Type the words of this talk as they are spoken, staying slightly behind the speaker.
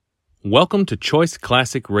Welcome to Choice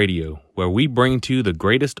Classic Radio, where we bring to you the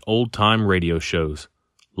greatest old-time radio shows.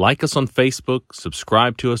 Like us on Facebook,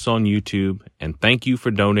 subscribe to us on YouTube, and thank you for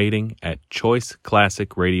donating at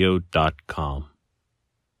choiceclassicradio.com.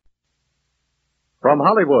 From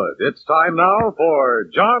Hollywood, it's time now for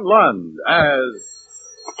John Lund as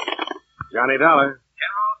Johnny Dollar. Ken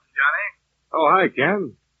Ralston, Johnny. Oh, hi,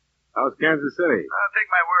 Ken. How's Kansas City? I'll take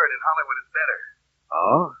my word, in Hollywood it's better.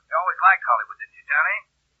 Oh? You always liked Hollywood, didn't you, Johnny?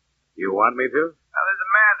 You want me to? Now, there's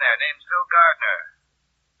a man there named Phil Gardner.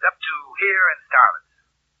 He's up to here in Starlet.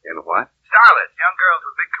 In what? Starlet, young girls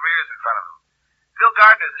with big careers in front of them. Phil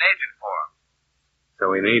Gardner's an agent for him. So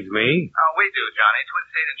he needs me? Oh, we do, Johnny. Twin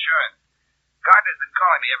State Insurance. Gardner's been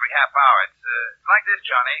calling me every half hour. It's like this,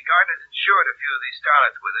 Johnny. Gardner's insured a few of these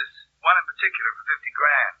starlets with us, one in particular for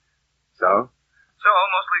 $50,000. So? So,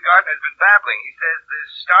 mostly Gardner's been babbling. He says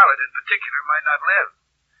this starlet in particular might not live.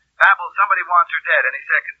 Babbles somebody wants her dead any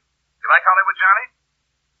second. You like Hollywood, Johnny?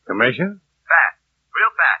 Commission? Fat. Real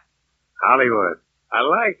fat. Hollywood. I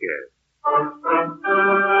like it.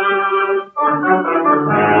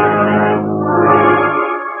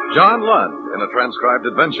 John Lund in a transcribed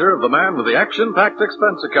adventure of the man with the action-packed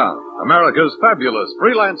expense account, America's fabulous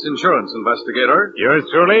freelance insurance investigator. Yours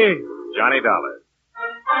truly, Johnny Dollar.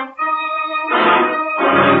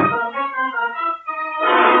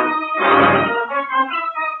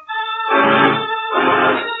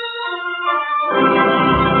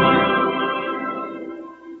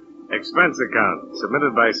 Expense account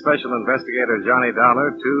submitted by Special Investigator Johnny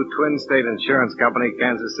Dollar to Twin State Insurance Company,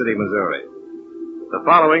 Kansas City, Missouri. The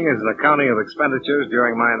following is an accounting of expenditures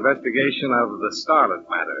during my investigation of the Starlet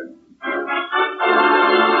matter.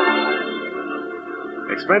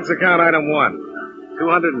 Expense account item 1,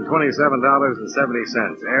 $227.70,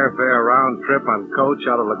 airfare round trip on coach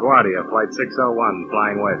out of LaGuardia, flight 601,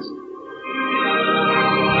 flying west.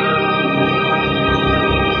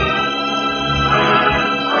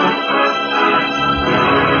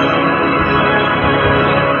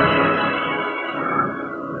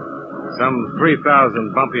 Some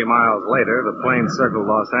 3,000 bumpy miles later, the plane circled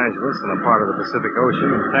Los Angeles in a part of the Pacific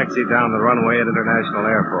Ocean and taxied down the runway at International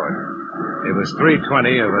Airport. It was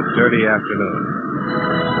 3:20 of a dirty afternoon.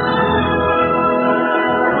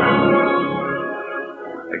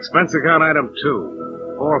 Expense account item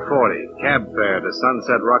 2, $440, cab fare to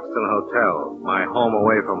Sunset Ruxton Hotel, my home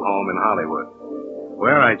away from home in Hollywood,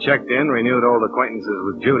 where I checked in, renewed old acquaintances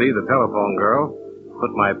with Judy, the telephone girl,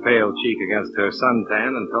 put my pale cheek against her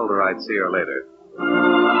suntan, and told her I'd see her later.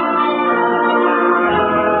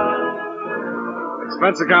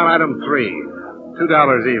 Expense account item 3,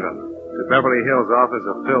 $2 even, to Beverly Hills office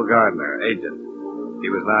of Phil Gardner, agent. He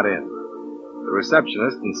was not in. The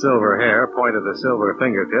receptionist in silver hair pointed a silver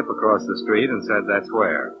fingertip across the street and said, "That's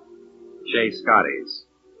where. Chez Scotty's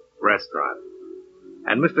restaurant."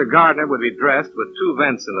 And Mr. Gardner would be dressed with 2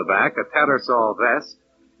 vents in the back, a tattersall vest,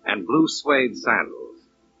 and blue suede sandals.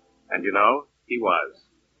 And you know, he was.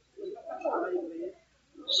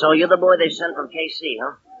 So you're the boy they sent from KC,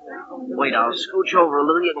 huh? Wait, I'll scooch over a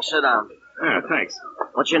little. You can sit down. Yeah, thanks.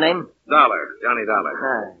 What's your name? Dollar, Johnny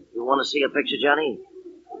Dollar. You want to see a picture, Johnny?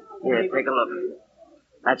 Here, take a look.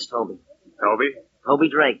 That's Toby. Toby? Toby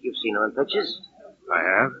Drake. You've seen her in pictures. I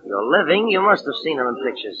have. You're living. You must have seen her in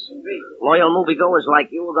pictures. Loyal moviegoers like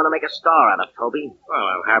you are going to make a star out of Toby. Well,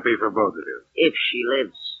 I'm happy for both of you. If she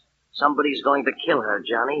lives. Somebody's going to kill her,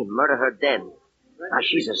 Johnny. Murder her dead. Now,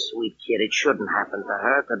 she's a sweet kid. It shouldn't happen to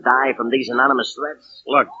her to die from these anonymous threats.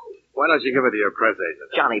 Look, why don't you give it to your press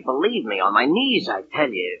agent? Johnny, believe me, on my knees, I tell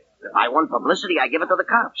you. If I want publicity, I give it to the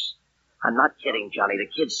cops. I'm not kidding, Johnny. The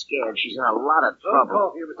kid's scared. She's in a lot of trouble.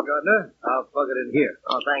 Call for you, Mr. Gardner. I'll plug it in here.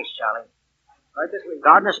 Oh, thanks, Charlie. Right this way.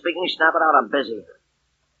 Gardner speaking. Snap it out. I'm busy.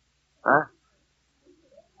 Huh?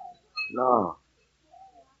 No.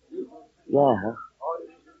 Yeah, huh?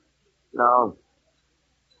 No.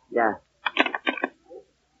 Yeah.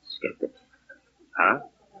 Skeptic. Huh?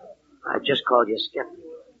 I just called you skeptic.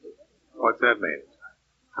 What's that mean?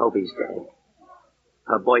 Toby's dead.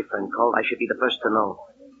 Her boyfriend called. I should be the first to know.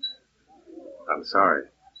 I'm sorry.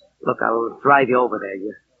 Look, I'll drive you over there.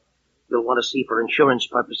 You'll want to see for insurance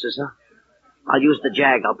purposes, huh? I'll use the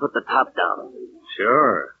Jag. I'll put the top down.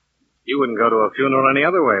 Sure. You wouldn't go to a funeral any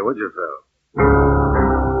other way, would you, Phil?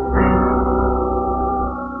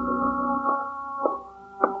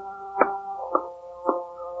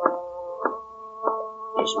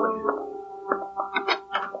 This way.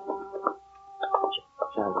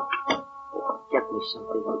 Charlie, get me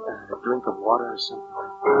something, a drink of water or something.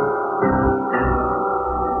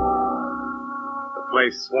 The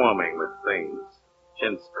place swarming with things.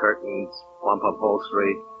 Chintz curtains, plump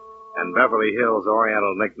upholstery, and Beverly Hills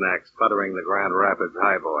Oriental knickknacks cluttering the Grand Rapids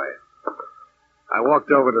highboy. I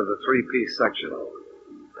walked over to the three-piece section.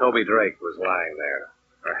 Toby Drake was lying there,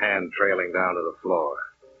 her hand trailing down to the floor.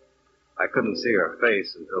 I couldn't see her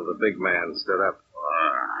face until the big man stood up.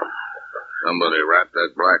 Somebody wrapped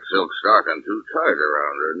that black silk stocking too tight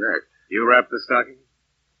around her neck. You wrapped the stocking?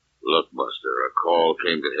 Look, Buster, a call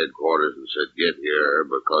came to headquarters and said get here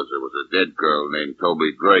because there was a dead girl named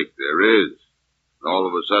Toby Drake. There is. And all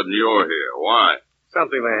of a sudden you're here. Why?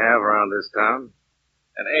 Something they have around this town.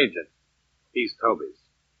 An agent. He's Toby's.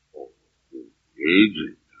 Oh,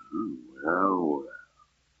 agent? Oh, well.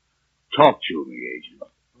 Talk to me, agent.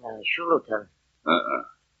 Sure, Lieutenant.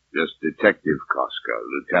 Just Detective Koska.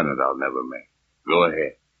 Lieutenant I'll never make. Go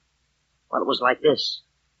ahead. Well, it was like this.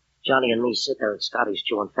 Johnny and me sit there at Scotty's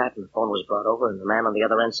chewing fat, and the phone was brought over, and the man on the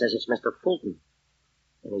other end says it's Mr. Fulton.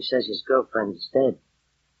 And he says his girlfriend's dead.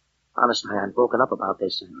 Honestly, I'm broken up about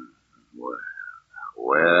this. Well.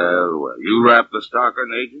 You wrapped the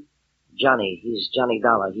stocking, agent? Johnny. He's Johnny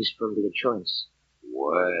Dollar. He's from the insurance.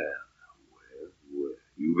 Well.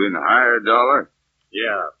 You been hired, Dollar?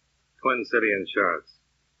 Yeah. Twin City Insurance.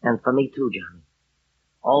 And for me, too, Johnny.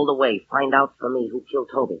 All the way. Find out for me who killed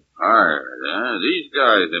Toby. Hired, huh? These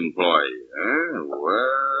guys employ you, huh?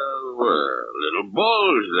 Well. Little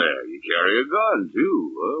bulge there. You carry a gun,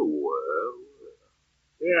 too. Oh, well.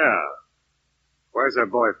 Yeah. Where's her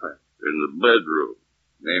boyfriend? In the bedroom.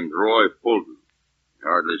 Named Roy Fulton.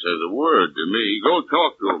 Hardly says a word to me. Go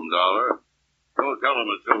talk to him, Dollar. Go tell him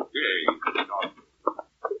it's okay.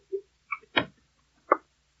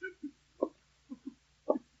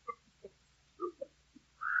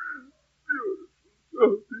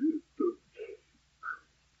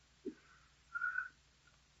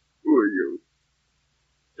 Who are you?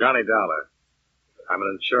 Johnny Dollar. I'm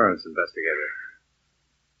an insurance investigator.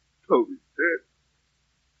 Toby's dead.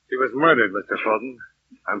 She was murdered, Mr. Fulton.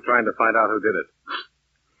 I'm trying to find out who did it.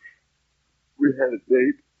 We had a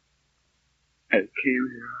date. I came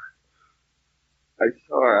here. I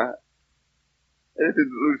saw her. I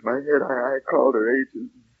didn't lose my head. I called her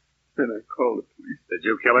agent. Then I called the police. Did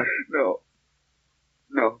you kill her? No.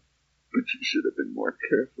 But you should have been more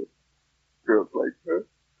careful. Girls like her.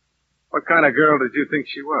 What kind of girl did you think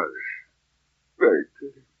she was? Very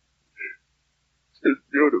pretty. Just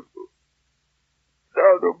beautiful.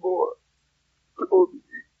 Now no more. Told me.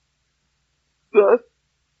 Thus,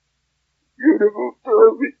 beautiful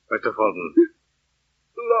Toby. Mr. Fulton.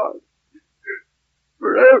 Lost.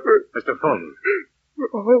 Forever. Mr. Fulton. For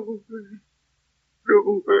always.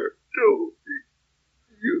 Nowhere. Toby.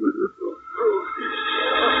 Beautiful Toby.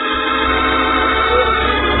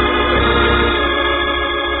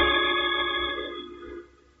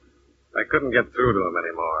 I couldn't get through to him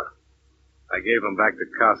anymore. I gave him back to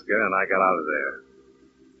Koska, and I got out of there.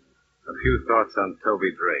 A few thoughts on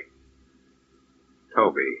Toby Drake.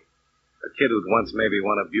 Toby, a kid who'd once maybe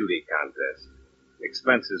won a beauty contest.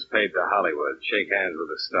 Expenses paid to Hollywood, shake hands with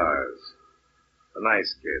the stars. A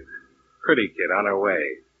nice kid. Pretty kid on her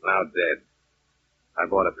way, now dead. I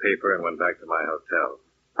bought a paper and went back to my hotel.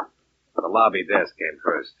 The lobby desk came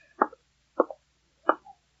first.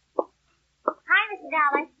 Hi, Mr.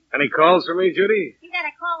 Dollar. Any calls for me, Judy? You got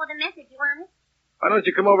a call with a message. You want it? Why don't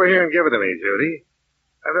you come over here and give it to me, Judy?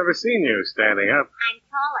 I've never seen you standing up. I'm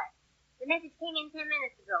taller. The message came in 10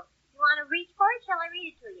 minutes ago. You want to reach for it? Shall I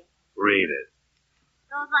read it to you? Read it.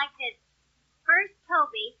 Goes like this. First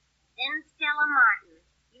Toby, then Stella Martin.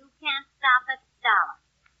 You can't stop it, Dollar.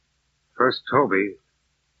 First Toby,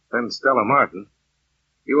 then Stella Martin.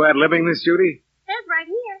 You ad-libbing this, Judy? Says right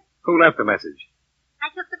here. Who left the message?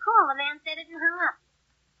 I took the call. The man said it and hung up.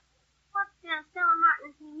 What Stella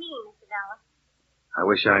Martin does he mean, Mr. Dollar? I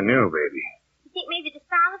wish I knew, baby. You think maybe the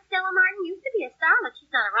Starlet Stella Martin used to be a Starlet?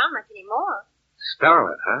 She's not around much anymore.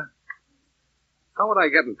 Starlet, huh? How would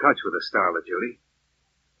I get in touch with a Starlet, Judy?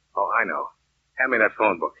 Oh, I know. Hand me that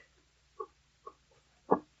phone book.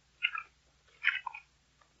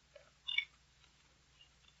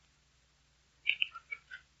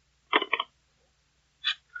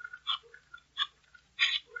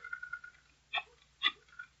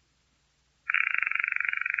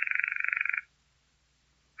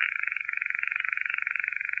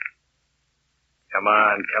 Come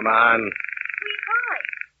on. Who are you calling?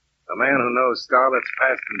 The man who knows Starlet's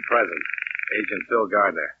past and present. Agent Phil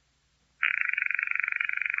Gardner.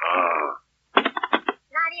 Oh.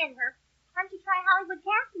 Not in, huh? Why don't you try Hollywood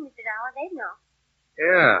Casting, Mr. Dollar? They'd know.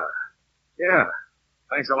 Yeah.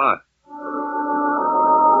 Thanks a lot.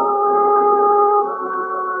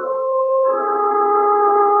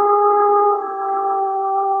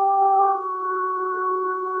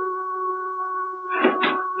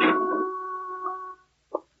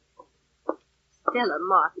 Stella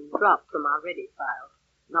Martin dropped from our ready file.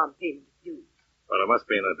 Non-payment of dues. Well, there must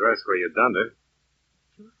be an address where you done her.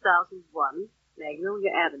 2001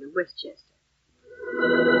 Magnolia Avenue, Westchester.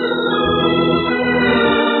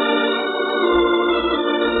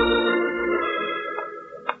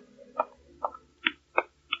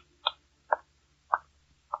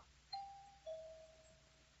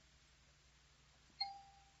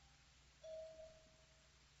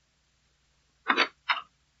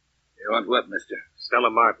 You want what, mister? Stella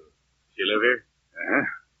Martin. She live here? Uh-huh.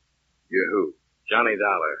 You're who? Johnny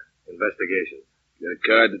Dollar. Investigations. Got a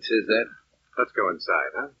card that says that? Let's go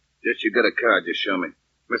inside, huh? Just you got a card, just show me.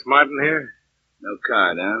 Miss Martin here? No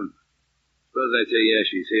card, huh? Suppose I say, yeah,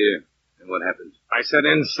 she's here. And what happens? I said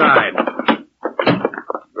inside.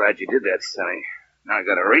 Glad you did that, Sonny. Now I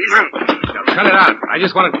got a reason. Now, cut it out. I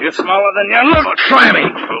just want to... You're smaller than you look. Try me.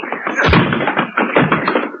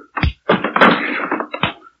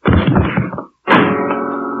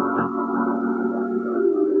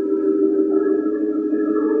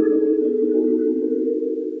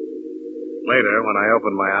 Later, when I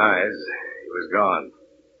opened my eyes, he was gone.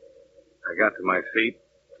 I got to my feet,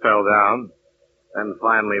 fell down, then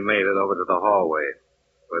finally made it over to the hallway,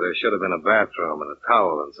 where there should have been a bathroom and a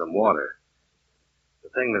towel and some water. The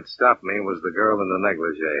thing that stopped me was the girl in the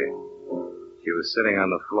negligee. She was sitting on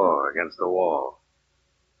the floor against the wall.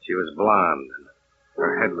 She was blonde, and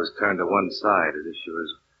her head was turned to one side as if she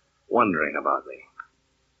was wondering about me.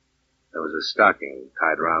 There was a stocking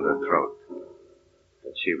tied around her throat,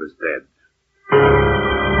 and she was dead.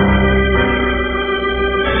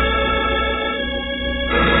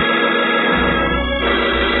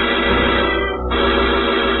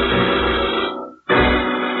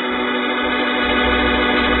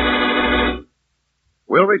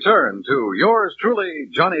 We'll return to yours truly,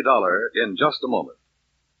 Johnny Dollar, in just a moment.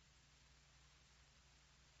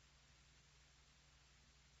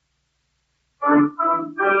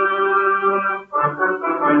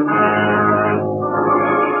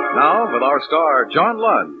 Now, with our star, John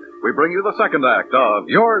Lund, we bring you the second act of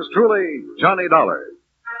yours truly, Johnny Dollar.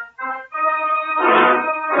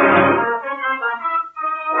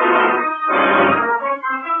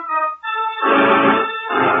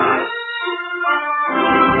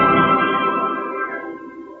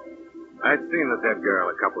 I'd seen the dead girl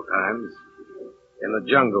a couple times. In the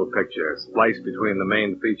jungle picture, spliced between the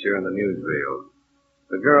main feature and the newsreel.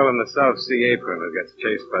 The girl in the South Sea apron who gets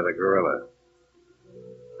chased by the gorilla.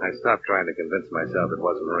 I stopped trying to convince myself it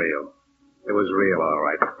wasn't real. It was real, all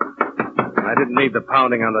right. And I didn't need the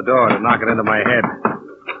pounding on the door to knock it into my head.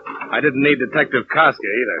 I didn't need Detective Koska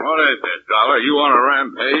either. What is this, Dollar? You on a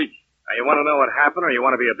rampage? Now, you want to know what happened, or you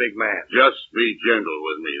want to be a big man? Just be gentle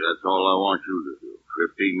with me. That's all I want you to do.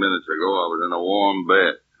 15 minutes ago, I was in a warm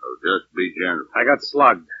bed. So just be gentle. I got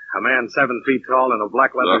slugged. A man 7 feet tall in a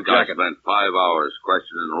black leather Look, jacket. I spent 5 hours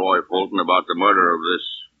questioning Roy Fulton about the murder of this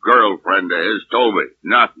girlfriend of his, Toby.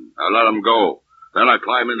 Nothing. I let him go. Then I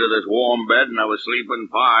climbed into this warm bed and I was sleeping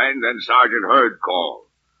fine. Then Sergeant Hurd called.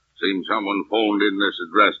 Seemed someone phoned in this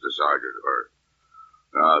address to Sergeant Hurd.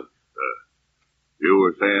 Now, you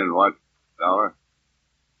were saying what, Dollar?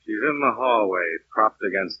 She's in the hallway, propped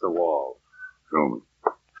against the wall. Show me.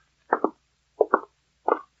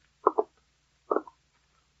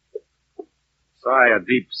 Sigh a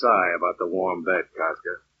deep sigh about the warm bed,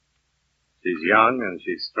 Koska. She's young and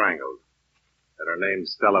she's strangled. And her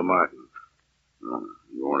name's Stella Martin.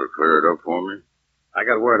 You want to clear it up for me? I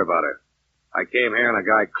got word about her. I came here and a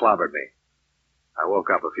guy clobbered me. I woke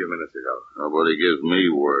up a few minutes ago. Nobody gives me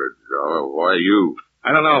word, Dollar. Why you?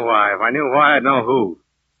 I don't know why. If I knew why, I'd know who.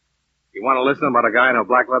 You want to listen about a guy in a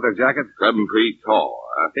black leather jacket? 7 feet tall,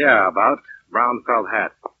 huh? Yeah, about. Brown felt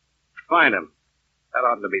hat. Find him. That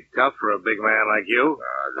oughtn't to be tough for a big man like you.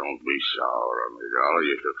 Don't be sour on me, Dollar.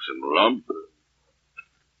 You took some lump.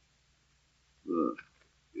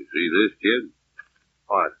 You see this, kid?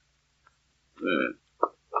 What? Yeah.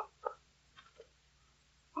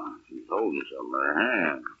 She's holding something in her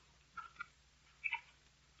hand.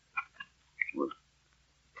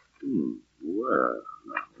 What?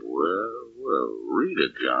 Well. Read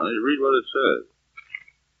it, Johnny. Read what it says.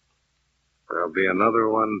 There'll be another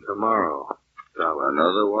one tomorrow, Dollar.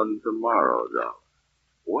 Another one tomorrow, Dollar.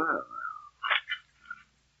 Well.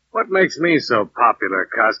 What makes me so popular,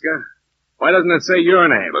 Koska? Why doesn't it say your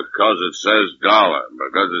name? Because it says Dollar.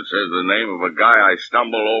 Because it says the name of a guy I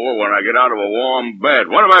stumble over when I get out of a warm bed.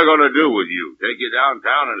 What am I going to do with you? Take you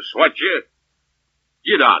downtown and sweat you?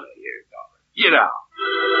 Get out of here, Dollar. Get out.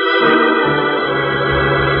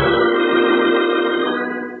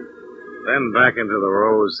 Then back into the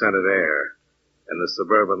rose-scented air and the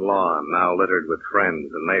suburban lawn now littered with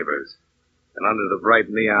friends and neighbors. And under the bright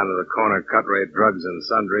neon of the corner cut-rate drugs and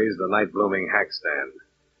sundries, the night-blooming hack stand.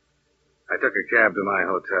 I took a cab to my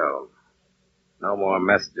hotel. No more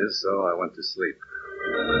messages, so I went to sleep.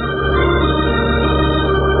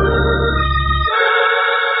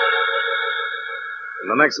 And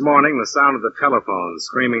the next morning, the sound of the telephone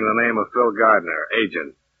screaming the name of Phil Gardner,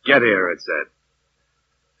 agent. Get here, it said.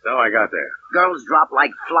 So I got there. Girls drop like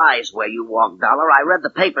flies where you walk, Dollar. I read the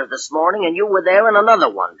papers this morning, and you were there, and another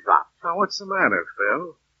one dropped. Now, what's the matter,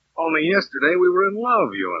 Phil? Only yesterday we were in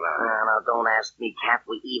love, you and I. Now, don't ask me, can't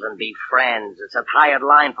we even be friends? It's a tired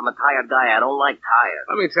line from a tired guy. I don't like tired.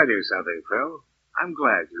 Let me tell you something, Phil. I'm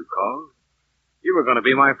glad you called. You were going to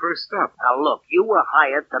be my first stop. Now, look, you were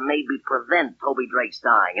hired to maybe prevent Toby Drake's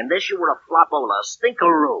dying, and this you were a flopola, a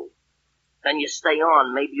stinkeroo. Then you stay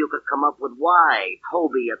on, maybe you could come up with why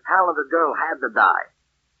Toby, a talented girl, had to die.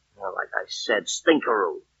 Well, like I said,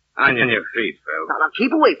 stinkeroo. On your feet, Phil. Now,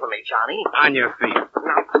 keep away from me, Johnny. On your feet.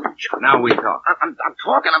 Now we talk. I'm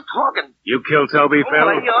talking. You killed Toby, Phil?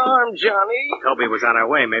 My arm, Johnny. Toby was on her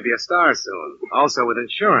way, maybe a star soon. Also with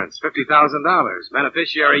insurance, $50,000.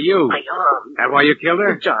 Beneficiary you. My arm. That why you killed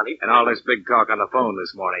her? Johnny. And all this big talk on the phone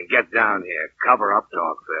this morning. Get down here. Cover up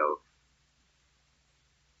talk, Phil.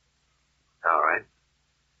 All right.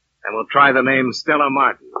 And we'll try the name Stella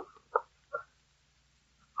Martin.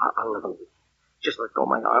 I'll let him. Just let go of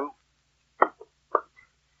my arm.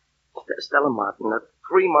 Stella Martin, a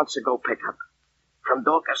 3 months ago pickup. From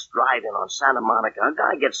Dorcas Drive-In on Santa Monica, a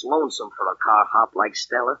guy gets lonesome for a car hop like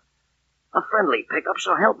Stella. A friendly pickup,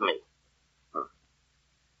 so help me. Huh.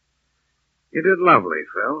 You did lovely,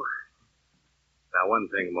 Phil. Now, one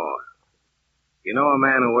thing more. You know a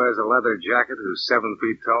man who wears a leather jacket who's 7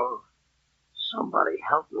 feet tall? Somebody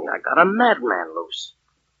help me. I got a madman loose.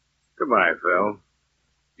 Goodbye, Phil.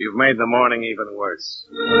 You've made the morning even worse.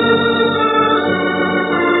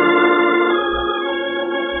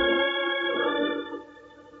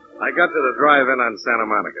 I got to the drive-in on Santa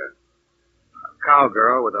Monica. A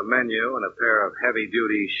cowgirl with a menu and a pair of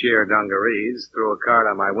heavy-duty sheer dungarees threw a card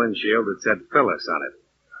on my windshield that said Phyllis on it.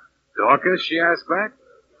 Dorcas, she asked back.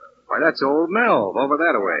 Why, that's old Mel, over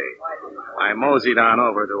that way. I moseyed on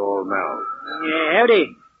over to old Mel. Yeah,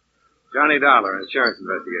 howdy. Johnny Dollar, Insurance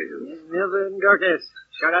Investigations. Milton Dorcas.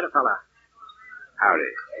 Shout out a fella.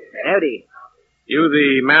 Howdy. Howdy. You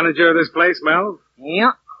the manager of this place, Mel?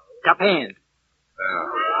 Yeah. Top hand.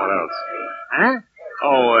 What else? Huh?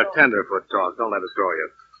 Oh, tenderfoot talk. Don't let it throw you.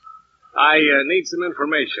 I need some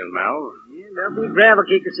information, Mel. Yeah, don't be gravel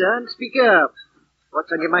kicker, son. Speak up.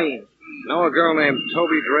 What's on your mind? Know a girl named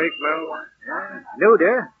Toby Drake, Mel? Know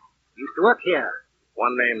her. Used to work here.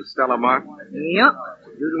 One named Stella Martin? Yep.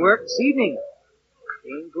 Doing work this evening.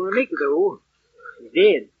 Ain't gonna make it, though. She's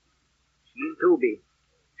dead. She and Toby.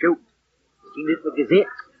 Shoot. Seen it in the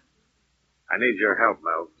Gazette. I need your help,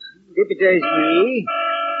 Mel. Deputize me?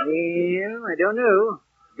 Well, I don't know.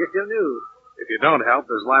 Just don't know. If you don't help,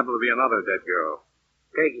 there's liable to be another dead girl.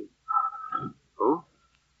 Peggy. Who?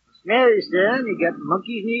 Smells, son. You got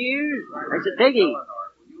monkeys in your ears? I said Peggy.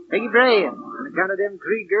 Peggy Bryan. On account of them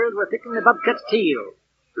 3 girls were thicker than the bobcat's tail.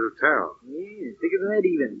 Do tell. Yeah, thicker than that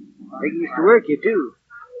even. Peggy used to work here, too.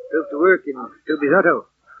 Drove to work in Toby's auto.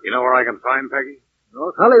 You know where I can find Peggy?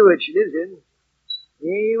 North Hollywood she lives in.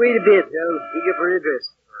 Yeah, wait a bit. I'll dig up her address.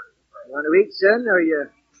 You want to wait, son, or you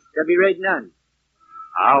got me writing on?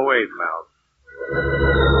 I'll wait, Mel.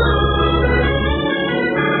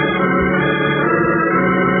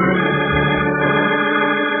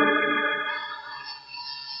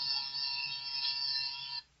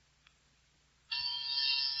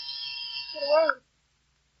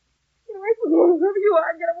 Get away from me, whoever you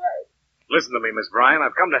are, get away. Listen to me, Miss Bryan.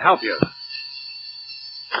 I've come to help you.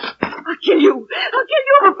 I'll kill you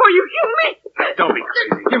before you kill me. Don't be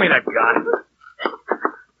crazy. Give me that gun.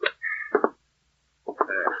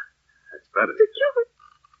 There. That's better. To kill me.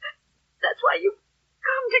 That's why you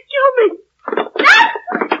come to kill me.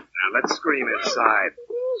 Now, let's scream inside.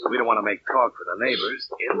 We don't want to make talk for the neighbors.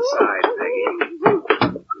 Inside, Peggy.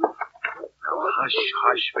 Now, hush,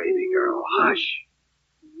 hush, baby girl. Hush.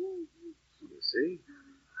 You see?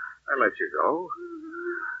 I let you go.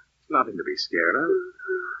 It's nothing to be scared of.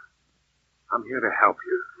 I'm here to help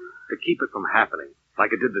you. To keep it from happening.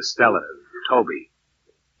 Like it did to Stella and Toby.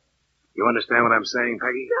 You understand what I'm saying,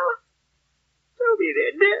 Peggy? Toby,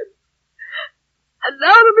 they're dead. And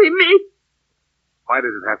now it'll be me. Why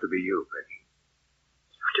does it have to be you, Peggy?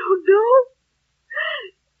 You don't know?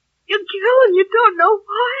 You kill and you don't know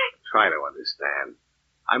why? Try to understand.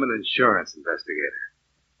 I'm an insurance investigator.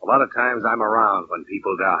 A lot of times I'm around when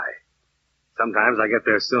people die. Sometimes I get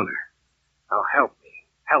there sooner. Now help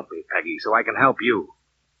me, Peggy, so I can help you.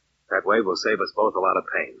 That way we'll save us both a lot of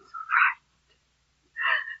pain.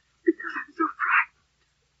 Because I'm so frightened.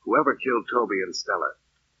 Whoever killed Toby and Stella,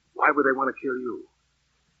 why would they want to kill you?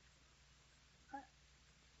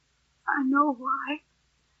 I know why.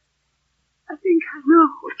 I think I know.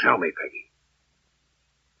 Well, tell me, Peggy.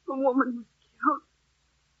 A woman was killed.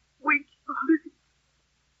 We killed her.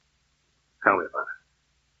 Tell me about it.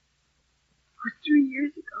 It was 3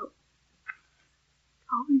 years ago.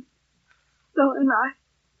 Toby, Stella, and I,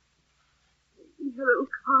 we had a little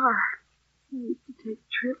car. We used to take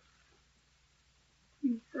trips.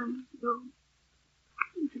 3 summers ago,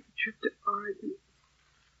 we took a trip to Oregon.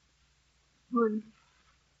 One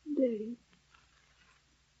day.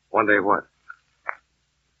 One day what?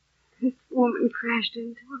 This woman crashed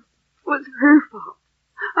into us. It was her fault.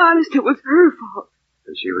 Honest, it was her fault.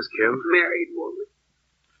 And she was killed? Married woman.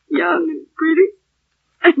 Young and pretty.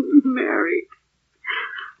 And married.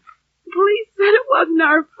 The police said it wasn't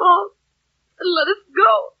our fault. And let us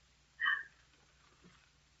go.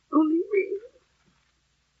 Only me.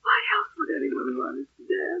 Why else would anyone want us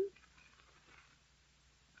dead?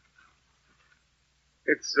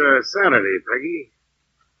 It's Saturday, Peggy.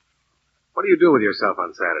 What do you do with yourself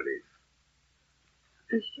on Saturdays?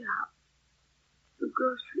 A shop. A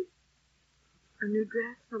grocery. A new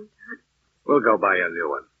dress sometimes. We'll go buy you a new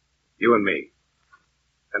one. You and me.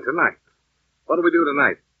 And tonight? What do we do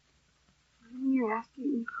tonight? You're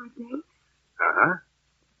asking me for a date? Uh-huh.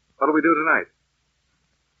 What do we do tonight?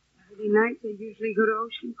 Saturday nights I usually go to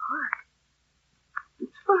Ocean Park.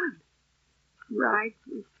 It's fun. Ride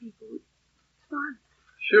with people. It's fun.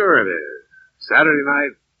 Sure it is. Saturday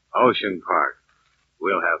night, Ocean Park.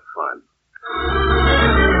 We'll have fun.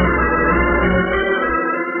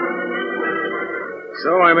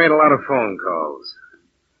 So I made a lot of phone calls.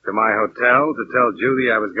 To my hotel to tell Judy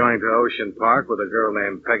I was going to Ocean Park with a girl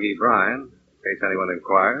named Peggy Bryan, in case anyone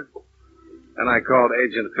inquired. Then I called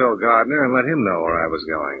Agent Phil Gardner and let him know where I was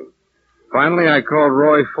going. Finally, I called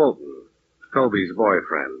Roy Fulton, Toby's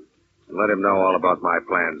boyfriend, and let him know all about my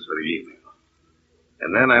plans for the evening.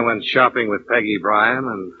 And then I went shopping with Peggy Bryan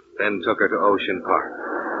and then took her to Ocean Park.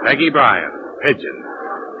 Peggy Bryan, Pigeon.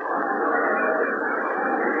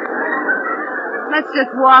 Let's just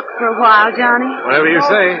walk for a while, Johnny. Whatever you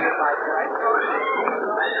say.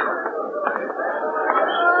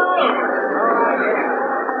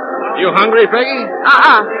 You hungry, Peggy?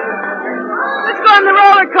 Let's go on the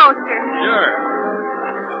roller coaster. Sure.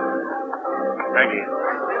 Peggy,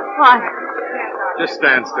 What? just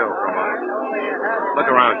stand still for a moment. Look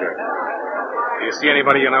around you. Do you see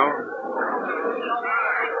anybody you know?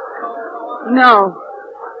 No.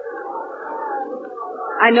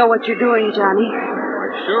 I know what you're doing, Johnny. Why,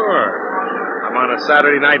 sure. I'm on a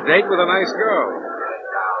Saturday night date with a nice girl.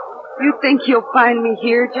 You think you'll find me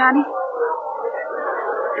here, Johnny?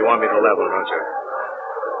 You want me to level, don't you?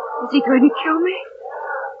 Is he going to kill me?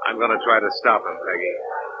 I'm going to try to stop him, Peggy.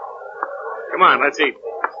 Come on, let's eat.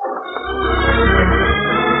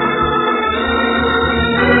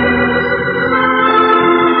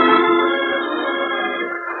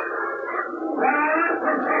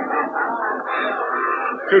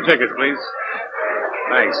 Two tickets, please.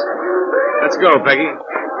 Thanks. Let's go, Peggy.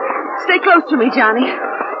 Stay close to me, Johnny.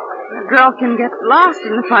 A girl can get lost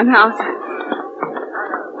in the fun house.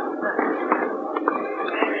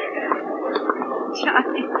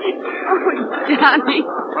 Johnny. Oh, Johnny.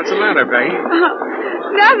 What's the matter, Peggy?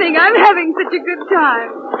 Nothing. I'm having such a good time.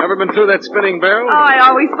 Ever been through that spinning barrel? Oh, I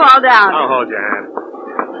always fall down. I'll hold your hand.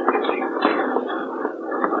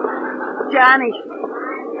 Johnny.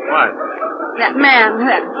 What? That man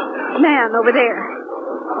over there.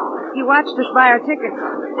 He watched us buy our tickets.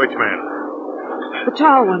 Which man? The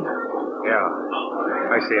tall one. Yeah,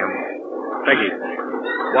 I see him. Peggy,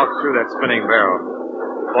 walk through that spinning barrel.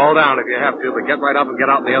 Fall down if you have to, but get right up and get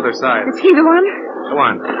out the other side. Is he the one? Go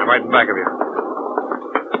on, I'm right in back of you.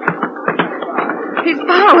 He's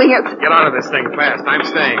following us. Get out of this thing fast. I'm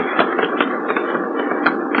staying.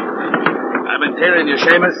 I've been tearing you,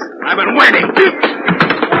 Seamus. I've been waiting.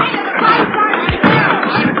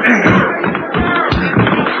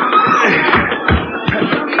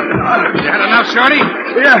 You had enough, Shorty?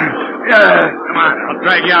 Yeah. Come on, I'll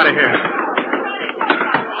drag you out of here.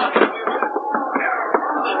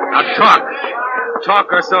 Now talk. Talk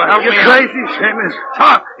or so help You're me. crazy, Seamus.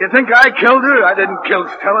 Talk. You think I killed her? I didn't kill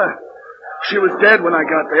Stella. She was dead when I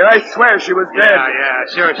got there. I swear she was dead. Yeah,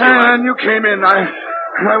 sure she And was. you came in.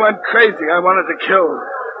 I went crazy. I wanted to kill.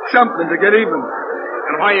 Something to get even.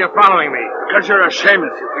 And why are you following me? Because you're a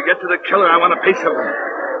Seamus. If we get to the killer, I want a piece of him.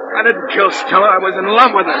 I didn't kill Stella. I was in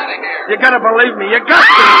love with her. You gotta believe me. You got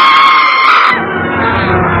to.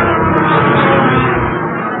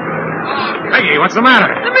 what's the matter?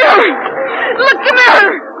 The mirror! Look, the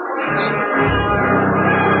mirror!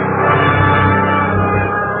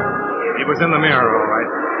 He was in the mirror, all right.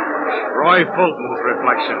 Roy Fulton's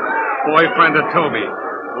reflection. Boyfriend of Toby.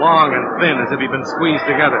 Long and thin as if he'd been squeezed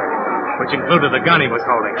together, which included the gun he was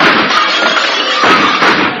holding.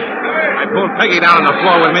 I pulled Peggy down on the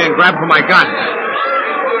floor with me and grabbed for my gun.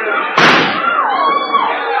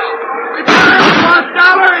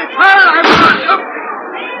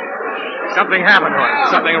 Something happened to him.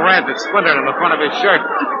 Something red that splintered in the front of his shirt.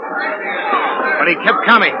 But he kept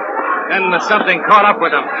coming. Then the something caught up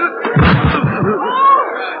with him.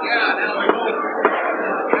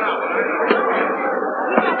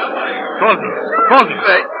 Fulton,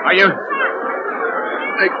 are you...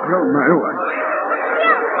 They killed my wife.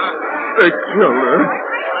 They killed her.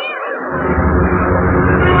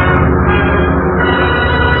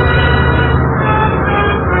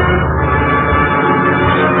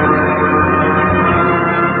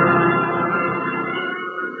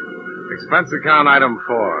 Expense account item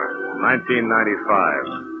 4, 1995.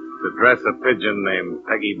 To dress a pigeon named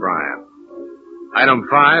Peggy Bryant. Item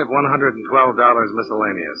 5, $112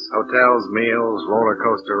 miscellaneous. Hotels, meals, roller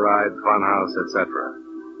coaster ride, funhouse, etc.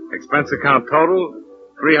 Expense account total,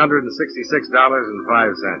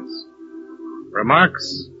 $366.05.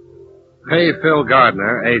 Remarks? Pay Phil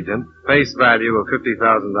Gardner, agent, face value of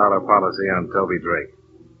 $50,000 policy on Toby Drake.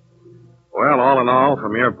 Well, all in all,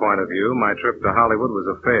 from your point of view, my trip to Hollywood was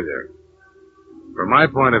a failure. From my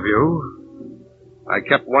point of view, I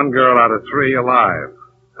kept one girl out of 3 alive,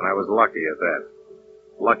 and I was lucky at that.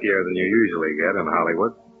 Luckier than you usually get in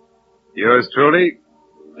Hollywood. Yours truly,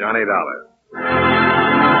 Johnny Dollar.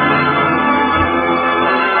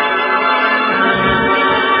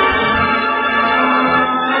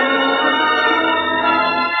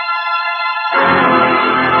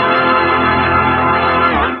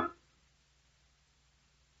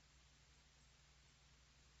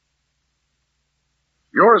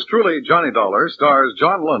 Yours truly, Johnny Dollar, stars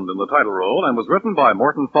John Lund in the title role and was written by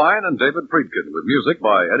Morton Fine and David Friedkin with music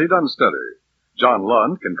by Eddie Dunstetter. John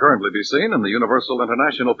Lund can currently be seen in the Universal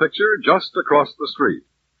International picture Just Across the Street.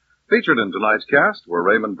 Featured in tonight's cast were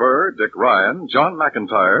Raymond Burr, Dick Ryan, John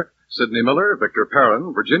McIntyre, Sidney Miller, Victor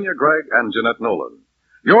Perrin, Virginia Gregg, and Jeanette Nolan.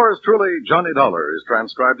 Yours truly, Johnny Dollar, is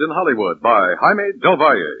transcribed in Hollywood by Jaime Del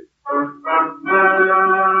Valle.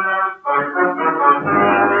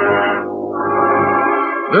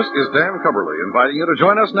 This is Dan Cumberly inviting you to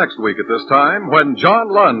join us next week at this time when John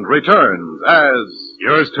Lund returns as...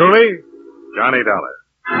 Yours truly, Johnny Dollar.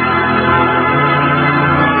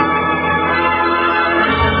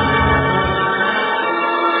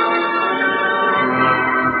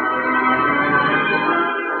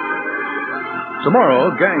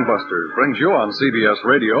 Tomorrow, Gangbusters brings you on CBS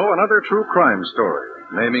Radio another true crime story,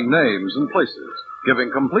 naming names and places, giving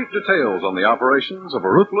complete details on the operations of a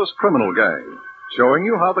ruthless criminal gang, showing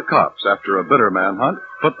you how the cops, after a bitter manhunt,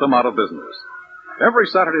 put them out of business. Every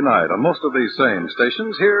Saturday night on most of these same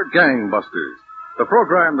stations, hear Gangbusters, the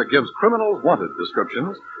program that gives criminals wanted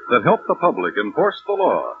descriptions that help the public enforce the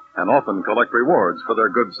law and often collect rewards for their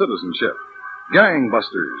good citizenship.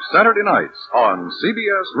 Gangbusters, Saturday nights on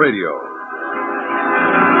CBS Radio.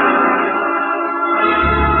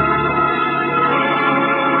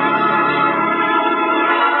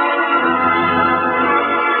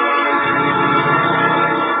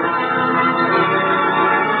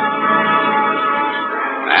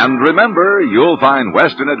 And remember, you'll find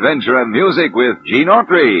Western adventure and music with Gene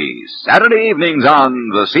Autry, Saturday evenings on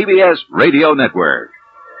the CBS Radio Network.